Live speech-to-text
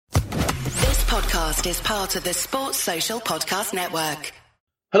podcast is part of the Sports Social Podcast Network.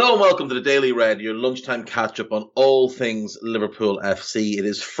 Hello and welcome to the Daily Red, your lunchtime catch-up on all things Liverpool FC. It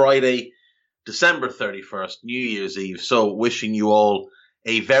is Friday, December 31st, New Year's Eve. So wishing you all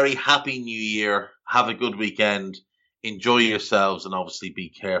a very happy new year. Have a good weekend. Enjoy yourselves and obviously be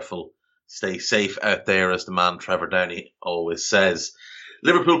careful. Stay safe out there, as the man Trevor Downey always says.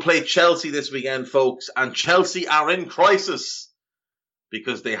 Liverpool play Chelsea this weekend, folks, and Chelsea are in crisis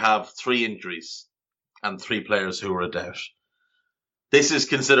because they have 3 injuries and 3 players who are a doubt. This is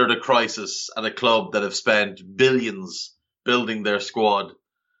considered a crisis at a club that have spent billions building their squad.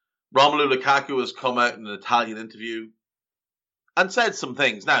 Romelu Lukaku has come out in an Italian interview and said some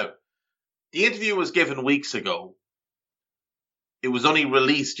things. Now, the interview was given weeks ago. It was only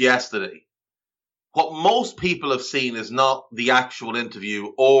released yesterday. What most people have seen is not the actual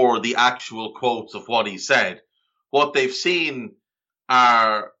interview or the actual quotes of what he said. What they've seen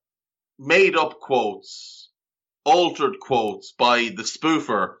are made-up quotes, altered quotes by the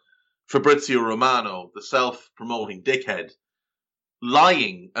spoofer Fabrizio Romano, the self-promoting dickhead,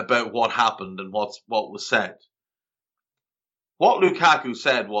 lying about what happened and what was said. What Lukaku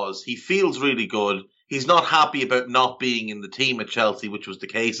said was he feels really good. He's not happy about not being in the team at Chelsea, which was the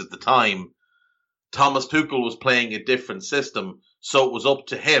case at the time. Thomas Tuchel was playing a different system, so it was up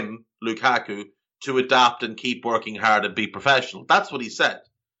to him, Lukaku, to adapt and keep working hard and be professional. That's what he said.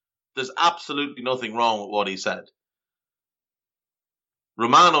 There's absolutely nothing wrong with what he said.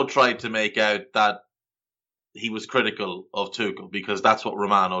 Romano tried to make out that he was critical of Tuchel because that's what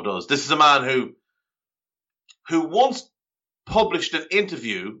Romano does. This is a man who once published an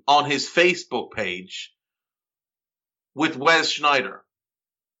interview on his Facebook page with Wes Schneider.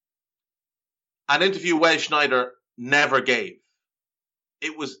 An interview Wes Schneider never gave.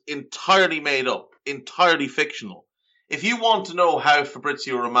 It was entirely made up, entirely fictional. If you want to know how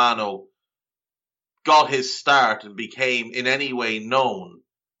Fabrizio Romano got his start and became in any way known,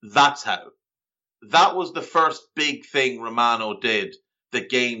 that's how. That was the first big thing Romano did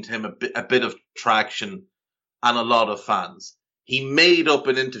that gained him a bit of traction and a lot of fans. He made up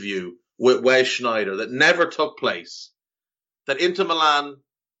an interview with Wes Schneider that never took place, that Inter Milan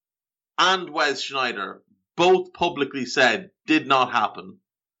and Wes Schneider both publicly said did not happen.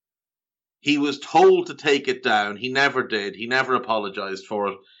 He was told to take it down. He never did. He never apologized for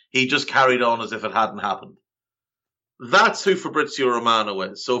it. He just carried on as if it hadn't happened. That's who Fabrizio Romano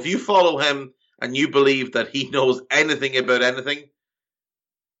is. So if you follow him and you believe that he knows anything about anything,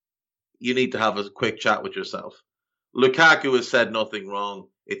 you need to have a quick chat with yourself. Lukaku has said nothing wrong.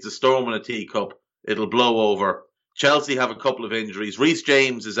 It's a storm in a teacup. It'll blow over. Chelsea have a couple of injuries. Reece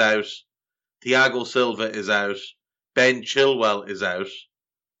James is out. Thiago Silva is out. Ben Chilwell is out.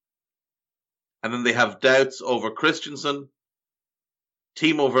 And then they have doubts over Christensen,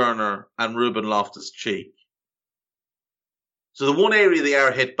 Timo Werner, and Ruben Loftus-Cheek. So the one area they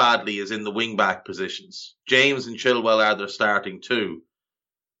are hit badly is in the wing-back positions. James and Chilwell are their starting 2.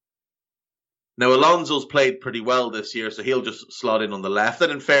 Now, Alonso's played pretty well this year, so he'll just slot in on the left.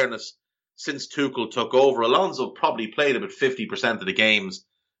 And in fairness, since Tuchel took over, Alonso probably played about 50% of the games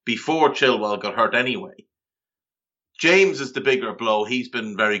before Chilwell got hurt anyway. James is the bigger blow. He's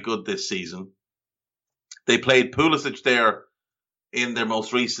been very good this season. They played Pulisic there in their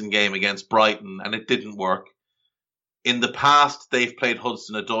most recent game against Brighton, and it didn't work. In the past, they've played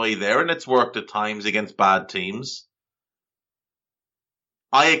Hudson-Odoi there, and it's worked at times against bad teams.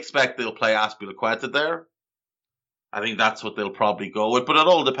 I expect they'll play Azpilicueta there. I think that's what they'll probably go with, but it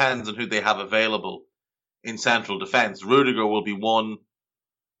all depends on who they have available in central defence. Rudiger will be one.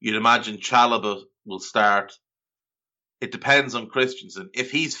 You'd imagine Chalobah will start. It depends on Christensen.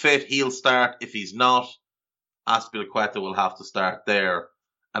 If he's fit, he'll start. If he's not, Azpilicueta will have to start there.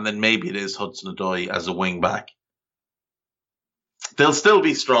 And then maybe it is Hudson-Odoi as a wing-back. They'll still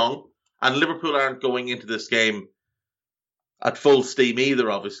be strong, and Liverpool aren't going into this game at full steam either,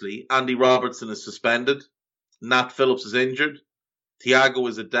 obviously. Andy Robertson is suspended. Nat Phillips is injured. Thiago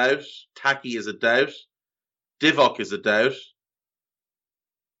is a doubt. Taki is a doubt. Divock is a doubt.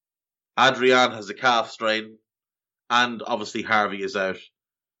 Adrian has a calf strain. And obviously Harvey is out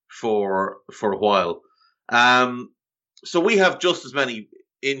for a while. So we have just as many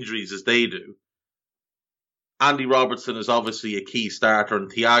injuries as they do. Andy Robertson is obviously a key starter, and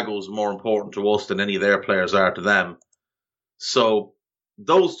Thiago is more important to us than any of their players are to them. So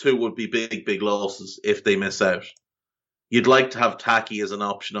those two would be big, big losses if they miss out. You'd like to have Taki as an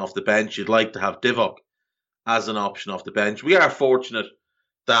option off the bench. You'd like to have Divock as an option off the bench. We are fortunate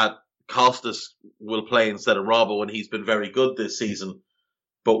that Costas will play instead of Robbo, and he's been very good this season.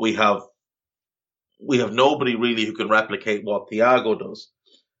 But we have nobody really who can replicate what Thiago does.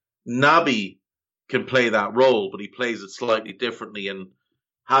 Naby can play that role, but he plays it slightly differently and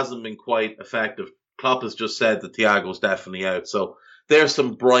hasn't been quite effective. Klopp has just said that Thiago's definitely out. So there's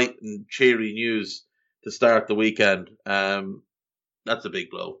some bright and cheery news to start the weekend. That's a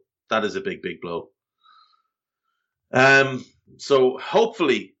big blow. That is a big, big blow. So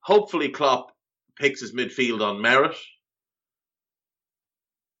hopefully Klopp picks his midfield on merit.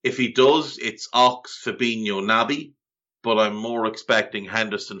 If he does, it's Ox, Fabinho, Naby, but I'm more expecting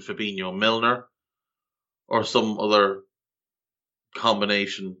Henderson, Fabinho, Milner, or some other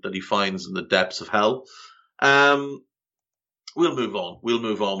combination that he finds in the depths of hell. We'll move on.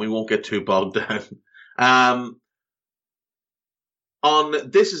 We won't get too bogged down. On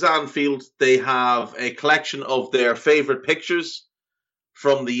This Is Anfield, they have a collection of their favourite pictures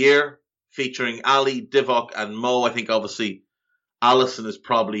from the year, featuring Ali, Divock, and Mo. I think obviously Alisson is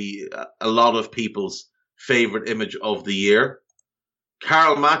probably a lot of people's favourite image of the year.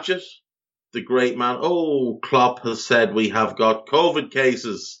 Karl Matchett, the great man. Oh, Klopp has said we have got COVID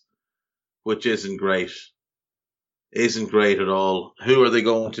cases, which isn't great. Isn't great at all. Who are they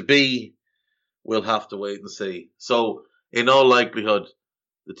going to be? We'll have to wait and see. So, in all likelihood,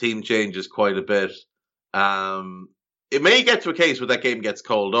 the team changes quite a bit. It may get to a case where that game gets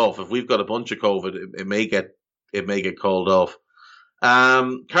called off. If we've got a bunch of COVID, it may get called off.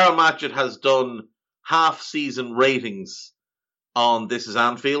 Karl Matchett has done half-season ratings on This Is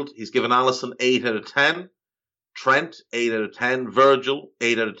Anfield. He's given Alisson 8 out of 10, Trent 8 out of 10, Virgil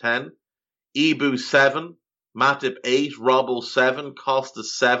 8 out of 10, Ibu 7, Matip 8, Robbo 7, Costa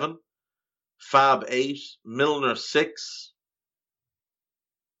 7, Fab 8, Milner 6,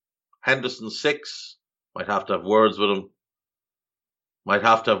 Henderson 6. Might have to have words with him.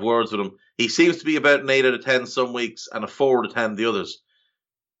 He seems to be about an 8 out of 10 some weeks and a 4 out of 10 the others.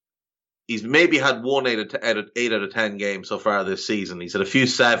 He's maybe had one 8 out of 10 game so far this season. He's had a few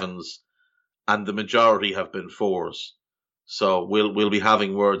 7s, and the majority have been 4s. So we'll be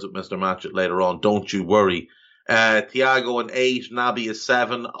having words with Mr. Matchett later on. Don't you worry. Thiago an 8, Naby a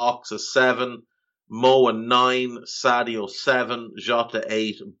 7, Ox a 7, Mo a 9, Sadio 7, Jota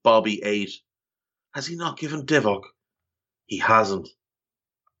 8, Bobby 8. Has he not given Divock? He hasn't.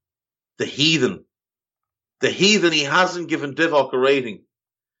 The heathen, he hasn't given Divock a rating.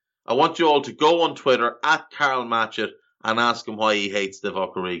 I want you all to go on Twitter at Karl Matchett and ask him why he hates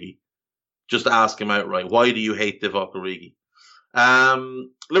Divock Origi. Just ask him outright. Why do you hate Divock Origi?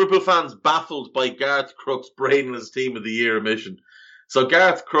 Liverpool fans baffled by Gareth Crooks' brainless team of the year omission. So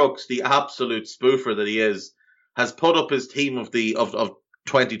Gareth Crooks, the absolute spoofer that he is, has put up his team of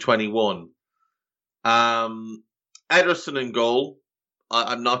 2021. Ederson in goal.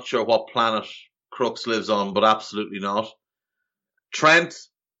 I'm not sure what planet Crooks lives on, but absolutely not. Trent,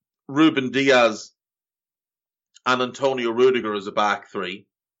 Ruben Diaz, and Antonio Rudiger as a back three.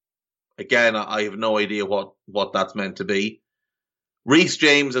 Again, I have no idea what that's meant to be. Reece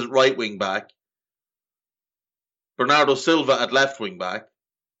James as right wing back. Bernardo Silva at left wing back.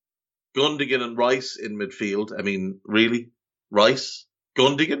 Gundogan and Rice in midfield. I mean, really? Rice?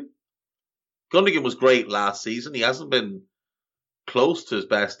 Gundogan? Gundogan was great last season. He hasn't been close to his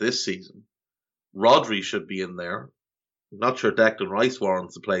best this season. Rodri should be in there. I'm not sure Declan Rice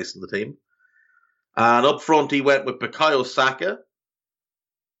warrants a place in the team. And up front, he went with Bukayo Saka. I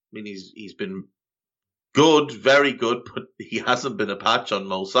mean, he's been good, very good, but he hasn't been a patch on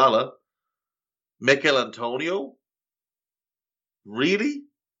Mo Salah. Mikel Antonio? Really?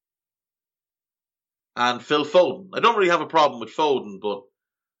 And Phil Foden. I don't really have a problem with Foden, but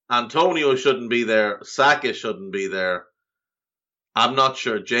Antonio shouldn't be there. Saka shouldn't be there. I'm not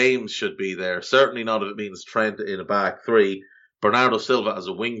sure James should be there. Certainly not if it means Trent in a back three. Bernardo Silva as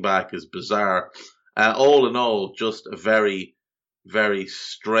a wing back is bizarre. All in all, just a very, very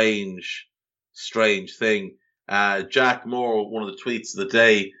strange thing. Jack Moore, one of the tweets of the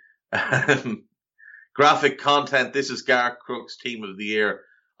day. Graphic content. This is Gareth Crooks' team of the year.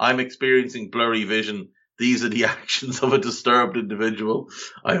 I'm experiencing blurry vision. These are the actions of a disturbed individual.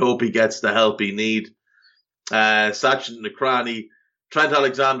 I hope he gets the help he needs. Sachin Nakrani, Trent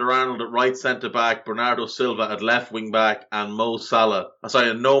Alexander-Arnold at right centre-back, Bernardo Silva at left wing-back, and no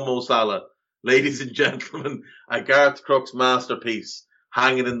Mo Salah. Ladies and gentlemen, a Gareth Crooks masterpiece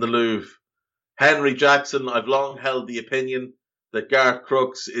hanging in the Louvre. Henry Jackson, I've long held the opinion that Gareth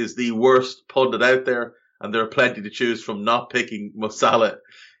Crooks is the worst pundit out there, and there are plenty to choose from. Not picking Mo Salah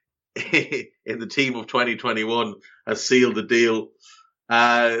in the team of 2021 has sealed the deal.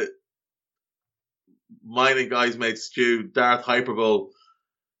 Mine and guys made stew, Darth Hyperbole.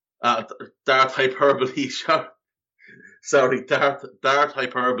 Darth Hyperbole.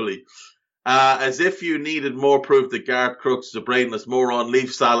 As if you needed more proof that Gareth Crooks is a brainless moron,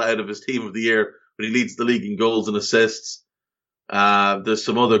 leave Salah out of his team of the year but he leads the league in goals and assists. There's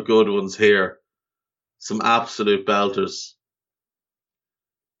some other good ones here. Some absolute belters.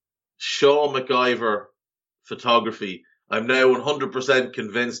 Shaw MacGyver photography. I'm now 100%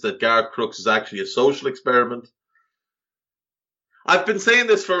 convinced that Gareth Crooks is actually a social experiment. I've been saying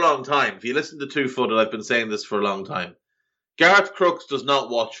this for a long time. If you listen to Two Footed, I've been saying this for a long time. Gareth Crooks does not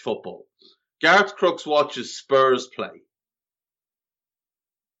watch football. Gareth Crooks watches Spurs play.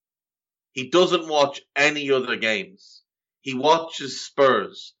 He doesn't watch any other games. He watches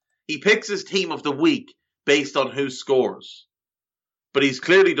Spurs. He picks his team of the week based on who scores. But he's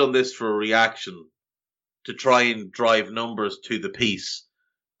clearly done this for a reaction to try and drive numbers to the piece.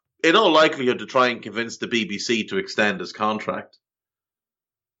 In all likelihood, to try and convince the BBC to extend his contract.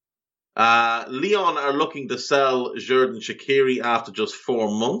 Lyon are looking to sell Xherdan Shaqiri after just 4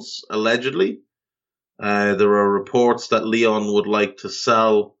 months, allegedly. There are reports that Lyon would like to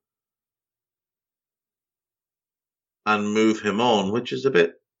sell and move him on, which is a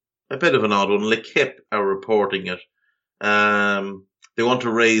bit of an odd one. L'Equipe are reporting it. They want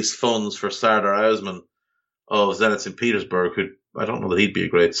to raise funds for Sardar Azmoun of Zenit St. Petersburg, who I don't know that he'd be a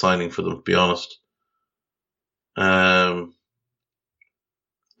great signing for them, to be honest. I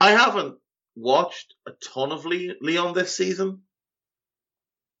haven't watched a ton of Lyon this season.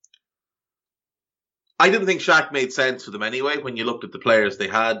 I didn't think Shaq made sense for them anyway. When you looked at the players they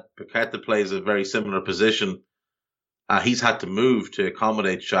had, Paqueta plays a very similar position. He's had to move to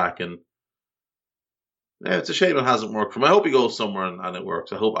accommodate Shaq, and yeah, it's a shame it hasn't worked for him. I hope he goes somewhere and it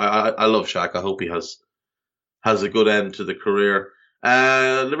works. I love Shaq. I hope he has a good end to the career.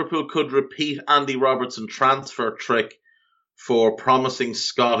 Liverpool could repeat Andy Robertson transfer trick for promising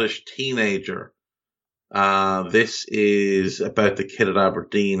Scottish teenager. This is about the kid at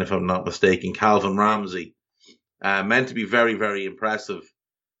Aberdeen, if I'm not mistaken, Calvin Ramsey. Meant to be very, very impressive.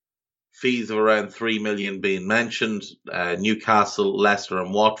 Fees of around 3 million being mentioned. Newcastle, Leicester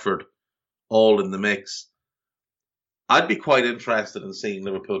and Watford all in the mix. I'd be quite interested in seeing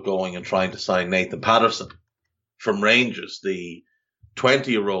Liverpool going and trying to sign Nathan Patterson from Rangers, the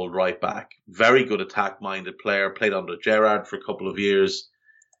 20-year-old right back. Very good attack-minded player, played under Gerrard for a couple of years,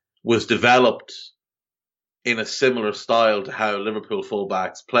 was developed in a similar style to how Liverpool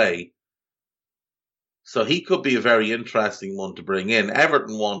fullbacks play. So he could be a very interesting one to bring in.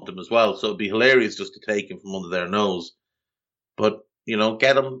 Everton want him as well, so it'd be hilarious just to take him from under their nose. But,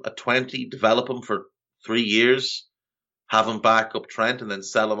 get him at 20, develop him for 3 years, have him back up Trent, and then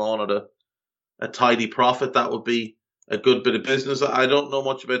sell him on at a tidy profit. That would be a good bit of business. I don't know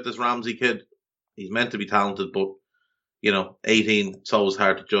much about this Ramsey kid. He's meant to be talented, but, 18, it's always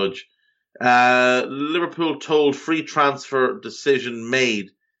hard to judge. Liverpool told free transfer decision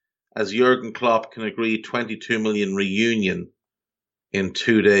made as Jurgen Klopp can agree 22 million reunion in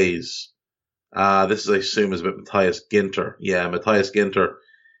 2 days. This is, I assume, is about Matthias Ginter. Yeah, Matthias Ginter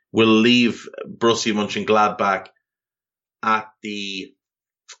will leave Borussia Mönchengladbach at the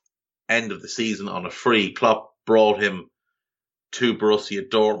end of the season on a free. Klopp brought him to Borussia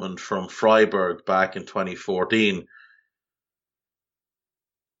Dortmund from Freiburg back in 2014.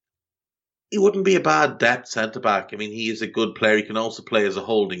 He wouldn't be a bad depth centre-back. I mean, he is a good player. He can also play as a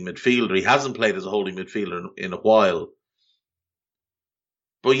holding midfielder. He hasn't played as a holding midfielder in a while.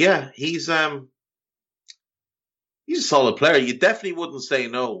 But yeah, he's a solid player. You definitely wouldn't say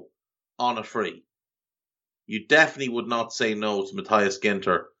no on a free. You definitely would not say no to Matthias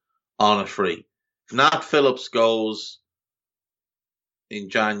Ginter on a free. If Nat Phillips goes in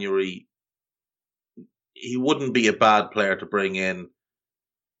January, he wouldn't be a bad player to bring in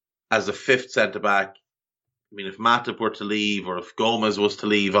as a fifth centre-back. I mean, if Matip were to leave or if Gomez was to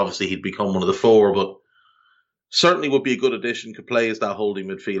leave, obviously he'd become one of the four, but certainly would be a good addition, could play as that holding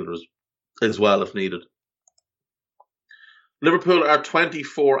midfielder as well if needed. Liverpool are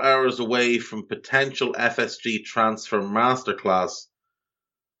 24 hours away from potential FSG transfer masterclass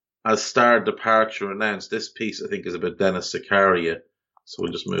as star departure announced. This piece, I think, is about Dennis Zakaria, so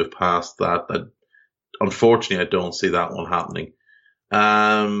we'll just move past that. Unfortunately, I don't see that one happening.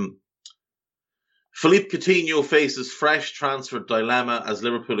 Philippe Coutinho faces fresh transfer dilemma as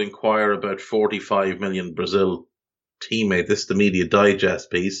Liverpool inquire about 45 million Brazil teammate. This is the Media Digest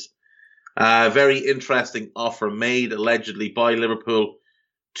piece. Very interesting offer made allegedly by Liverpool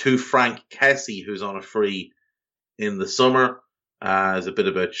to Frank Kessie, who's on a free in the summer. There's a bit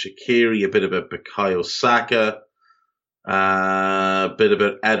about Shaqiri, a bit about Bukayo Saka, a bit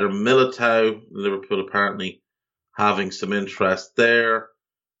about Eder Militao. Liverpool apparently having some interest there.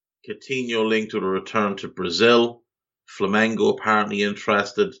 Coutinho linked with a return to Brazil. Flamengo apparently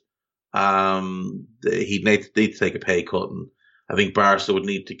interested. He'd need to take a pay cut, and I think Barca would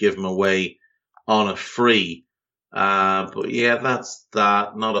need to give him away on a free. But yeah, that's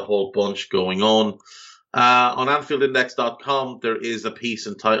that. Not a whole bunch going on. On AnfieldIndex.com, there is a piece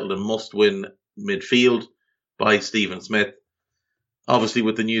entitled "A Must-Win Midfield" by Stephen Smith. Obviously,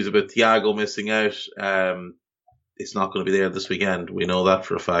 with the news about Thiago missing out, it's not going to be there this weekend. We know that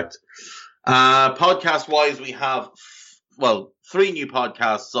for a fact. Podcast-wise, we have, 3 new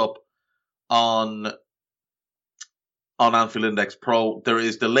podcasts up on Anfield Index Pro. There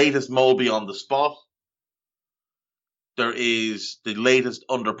is the latest Moby on the Spot. There is the latest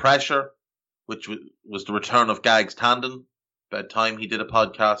Under Pressure, which was the return of Gags Tandon. About time he did a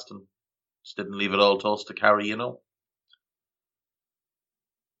podcast and just didn't leave it all to us to carry, you know.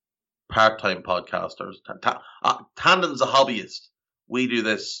 Part-time podcasters. Tandon's a hobbyist. We do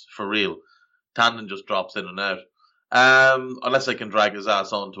this for real. Tandon just drops in and out. Unless I can drag his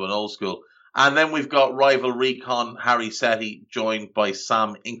ass onto an old school. And then we've got rival recon Harry Setti joined by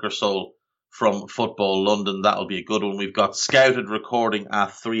Sam Inkersole from Football London. That'll be a good one. We've got Scouted recording at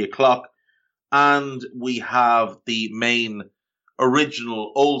 3:00. And we have the main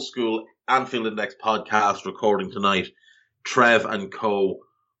original old school Anfield Index podcast recording tonight. Trev and Co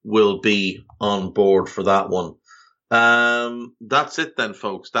will be on board for that one. That's it then,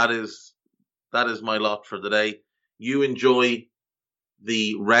 folks. That is my lot for today. You enjoy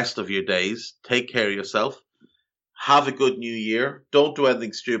the rest of your days. Take care of yourself. Have a good new year. Don't do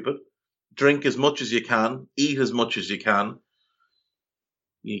anything stupid. Drink as much as you can. Eat as much as you can.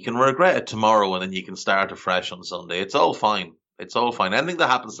 You can regret it tomorrow and then you can start afresh on Sunday. It's all fine. It's all fine. Anything that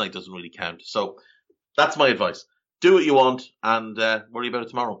happens tonight doesn't really count. So that's my advice. Do what you want and worry about it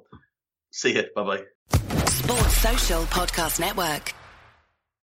tomorrow. See you. Bye-bye. Sports Social Podcast Network.